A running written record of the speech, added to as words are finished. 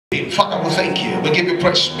Father, we thank you. We give you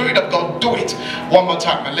praise. Spirit of God, do it one more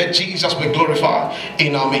time and let Jesus be glorified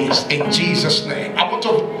in our midst. In Jesus' name. I want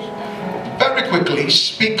to very quickly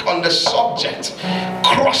speak on the subject,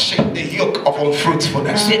 crushing the yoke of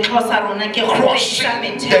unfruitfulness. Crushing the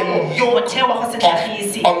yoke of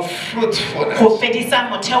unfruitfulness.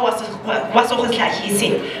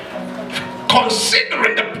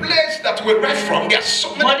 Considering the place that we read from, there are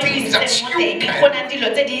so many things that you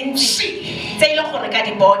can see.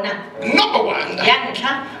 Number one,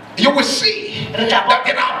 you will see that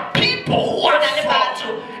there are people who are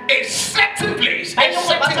from a certain place, a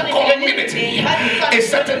certain community, a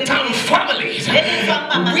certain town, families, where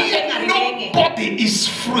nobody is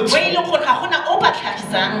fruitful, where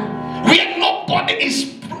nobody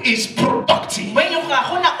is productive.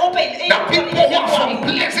 Now people who are from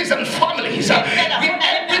places and families where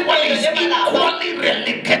everyone is equally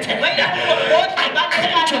relegated. I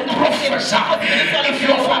came to prophesy, if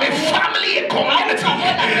you're from a family, a community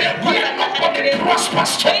where nobody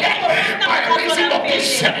prospers today by reason of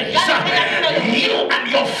this service, you and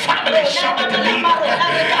your family shall be delivered.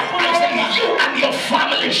 I say you and your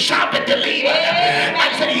family shall be delivered. I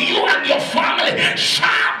say you and your family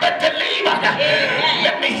shall be delivered.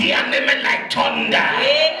 Let me hear an amen like thunder.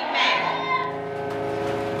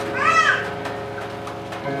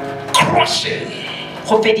 Crushing.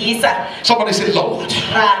 Somebody say, Lord,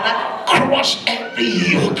 crush every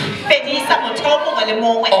yoke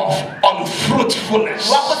of unfruitfulness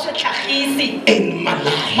in my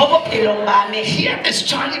life. Here is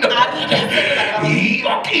child of God.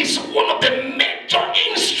 Yoke is one of the major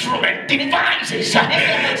instrument devices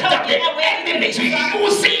that the enemy is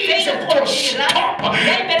using to stop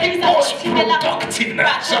people's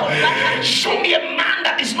productiveness. Show me a man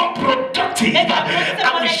that is not productive,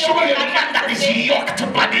 I will show you a man that is yoked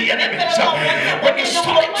by the enemy. When you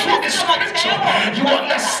study through the scripture, you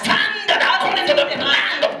understand that according to the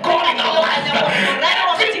plan of God in our life,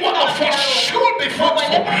 every one of us should be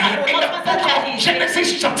fruitful. In the book of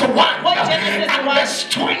Genesis chapter 1 and verse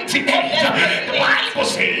 28, the Bible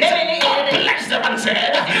says, God blessed them and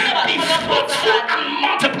said, be fruitful and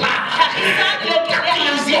multiply. That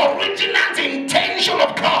is the original intention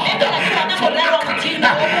of God for mankind.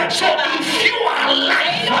 So if you are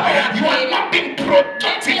alive, you are not being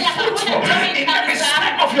productive, fruitful in every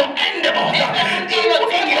step of your endeavor, even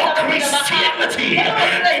in your Christianity.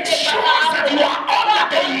 It shows that you are under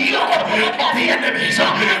the yoke of the enemy.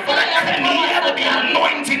 But I come here with the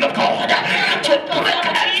anointing of God to break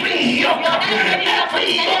every yoke of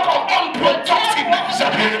unproductiveness,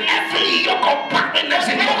 every yoke of barrenness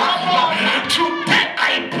in your life. Today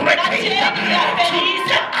I break it.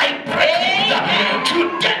 Today I break it.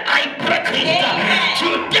 Today I break it.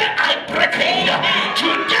 Today I break it.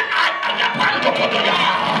 Today I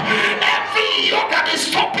every yoke that is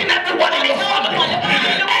stopping everyone in your family,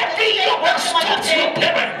 every yoke that stops your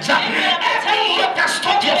parents, every yoke that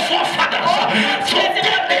stops your forefathers, today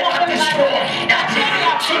they are destroyed.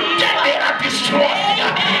 Today they are destroyed.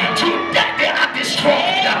 Today they are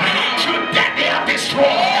destroyed. Today they are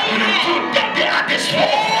destroyed. Today they are destroyed.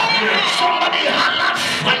 Somebody holla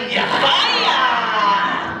fire.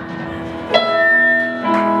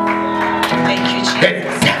 Thank you, Jesus. The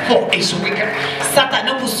devil is wicked.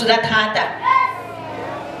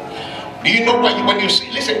 Do you know when you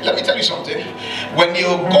see, listen, let me tell you something. When you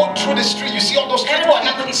go through the street, you see all those people and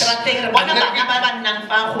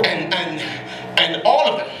all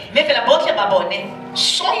of them.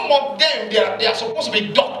 Some of them, they are supposed to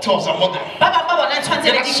be doctors among them.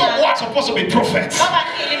 There are some who are supposed to be prophets.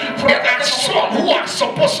 There are some who are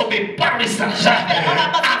supposed to be barristers,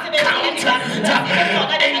 accountants,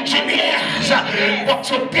 engineers. But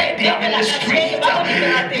today they are in the street.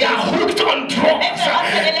 They are hooked on drugs.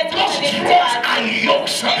 Those drugs are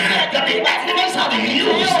yokes that the enemies have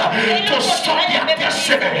used to stop their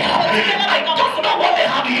destiny. I don't know what they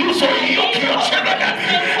have used to yoke your children,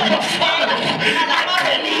 your family. I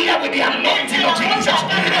came here with the anointing of Jesus.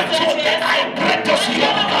 Today I break those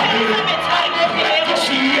yoke. I break those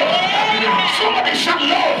yoke. Somebody shout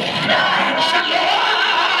Lord. Shout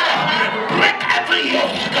Lord. Break every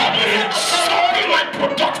yoke. Stopping my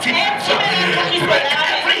productiveness. Break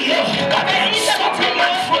every yoke. Stopping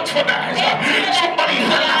my fruitfulness. Somebody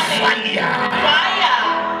holla fire.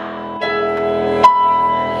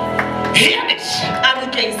 Hear this.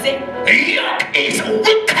 Yoke is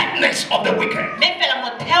wickedness of the wicked.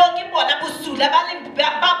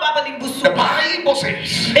 The Bible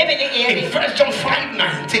says in 1 John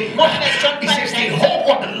 5:19, it says the whole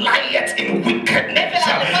world lieth in wickedness.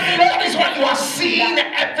 That is why you are seeing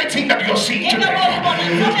everything that you're seeing today.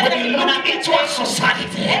 When you look into our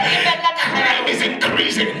society, crime is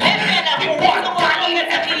increasing. reason. People are dying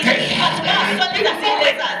every day. People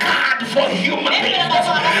regard for human beings.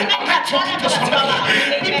 I'm not talking to somebody.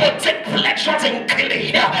 People take pleasures in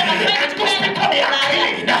killing. And those people they are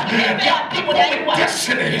killing, they are people with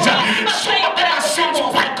destinies. Some of them are sent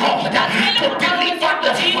by God to deliver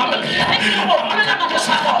the family.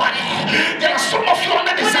 There are some of you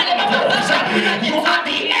under the sound of my voice. You are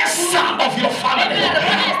the Esther of your family.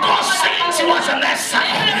 God sends you as an Esther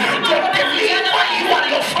to deliver you and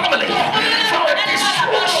your family from the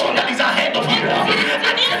destruction that is ahead of you.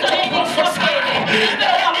 And you to prophesy the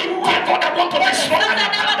devil that want to destroy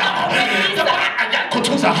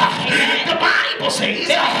the Bible says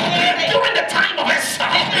during the time of Esther,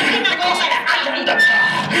 because I am the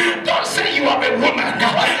child, don't say you are a woman.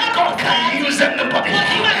 God can use anybody.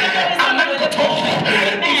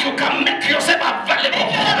 If you can make yourself available,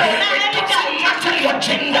 it doesn't matter your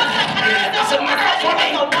gender. It doesn't matter what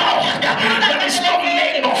they call. There is no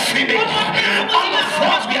male or female. All of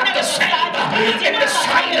us, we are the same in the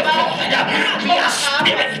sight of God. We are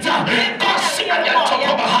spirit. God sent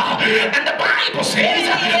and the Bible says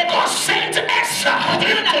God sent Esther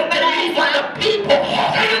to deliver the people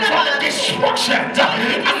from the destructions.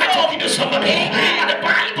 I'm not talking to somebody. And the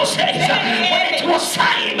Bible says when it was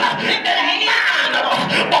time, a man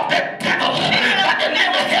of the devil by the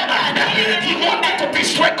name of Haman, he wanted to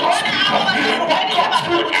destroy God's people. But God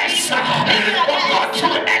through Esther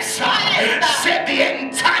saved the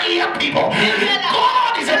entire people.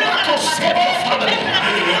 God is about to save your family.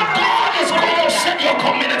 God is going to save your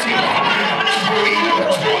community. Through you.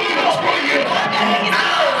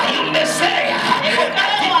 You may say, I did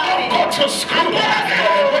not go to school.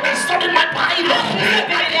 When I studied my Bible,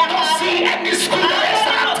 I did not see any school that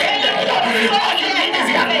Esther attended. All you need is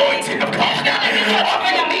the anointing of God. All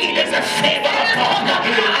you need is the favor of God.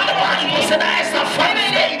 And the Bible said that Esther found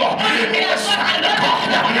favor in the sight of God.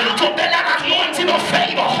 So then that anointing of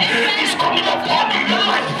favor is coming upon your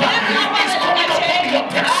life. It's coming upon your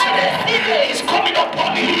destiny. It's coming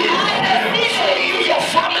upon you. So you, your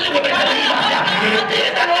family will be delivered.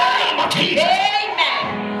 In the name of Jesus.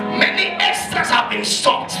 Many extras have been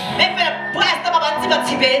stopped.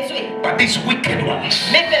 But these wicked ones,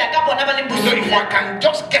 you know, if I can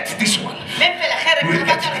just get this one, we'll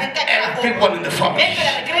get everyone in the family.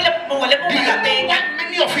 Do you know why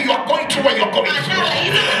many of you are going through what you're going through? Do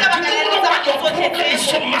you know why your problem is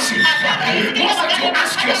so massive? Most of you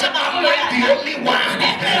ask yourself, am I the only one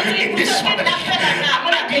in this family? Am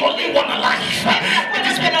I the only one alive? It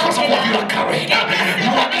is because of what you are carrying.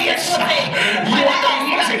 You are the Esther. You are the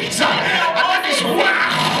Moses. And that is why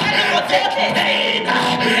the pain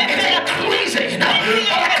is increasing. But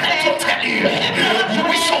I came to tell you, you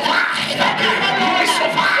will survive. You will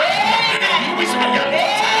survive. You will survive.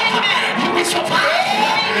 You will survive.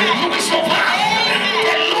 You will survive.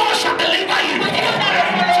 The Lord shall deliver you. To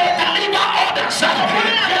deliver others. The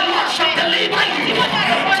Lord shall deliver you.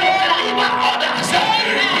 To deliver others.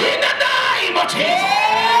 In the name of Jesus.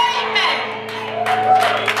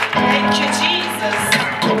 Thank you, Jesus.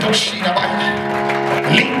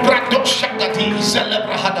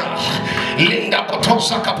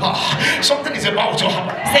 Something is about to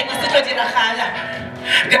happen.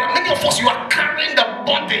 There are many of us, you are carrying the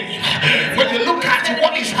body. When you look at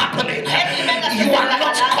what is happening, you are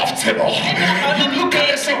not comfortable. You look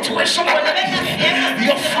at the situation already,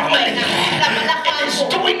 your family, it is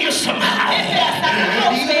doing you somehow.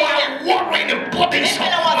 You are worrying and putting you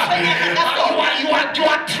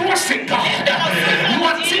are trusting God. You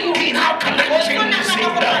are thinking, how can I change this thing?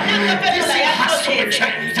 This thing has to be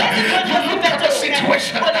changed. You look at the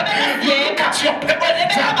situation, you look at your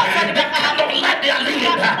parents, the kind of life they are living.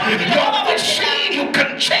 You're wishing you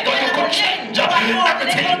can change or you can change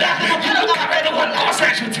everything. You look at everyone else, I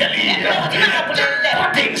should tell you.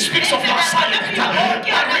 Nothing speaks of your assignment.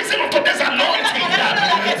 By reason of today's anointing,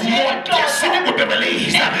 your destiny will be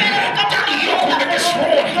released. That yoke will be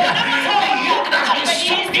destroyed. The yoke that has been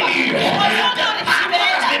stopping you, the power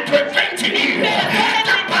has been preventing you,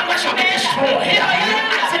 that power shall be destroyed.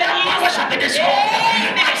 I said that power shall be destroyed.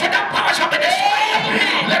 I said that power shall be destroyed.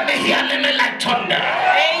 Let me hear like thunder.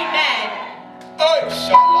 Amen.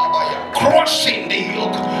 Crushing the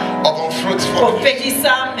yoke of unfruitfulness.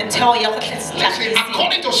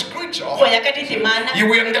 According to scripture, you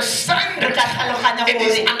will understand that it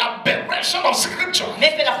is an aberration of scripture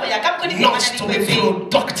not to be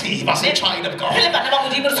productive as a child of God. It is an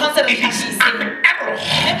error,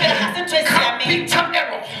 capital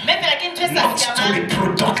error, not to be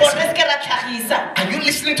productive. Are you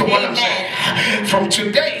listening to what I'm saying? From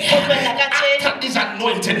today, after this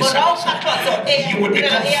anointing, you will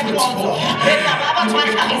become fruitful. You will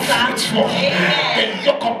become become fruitful. The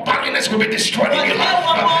yoke of barrenness will be destroyed in your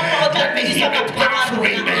life. Let me hear a powerful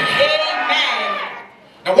amen.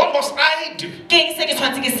 Now what must I do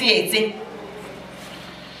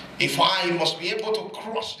if I must be able to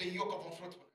crush the yoke of unfruitfulness?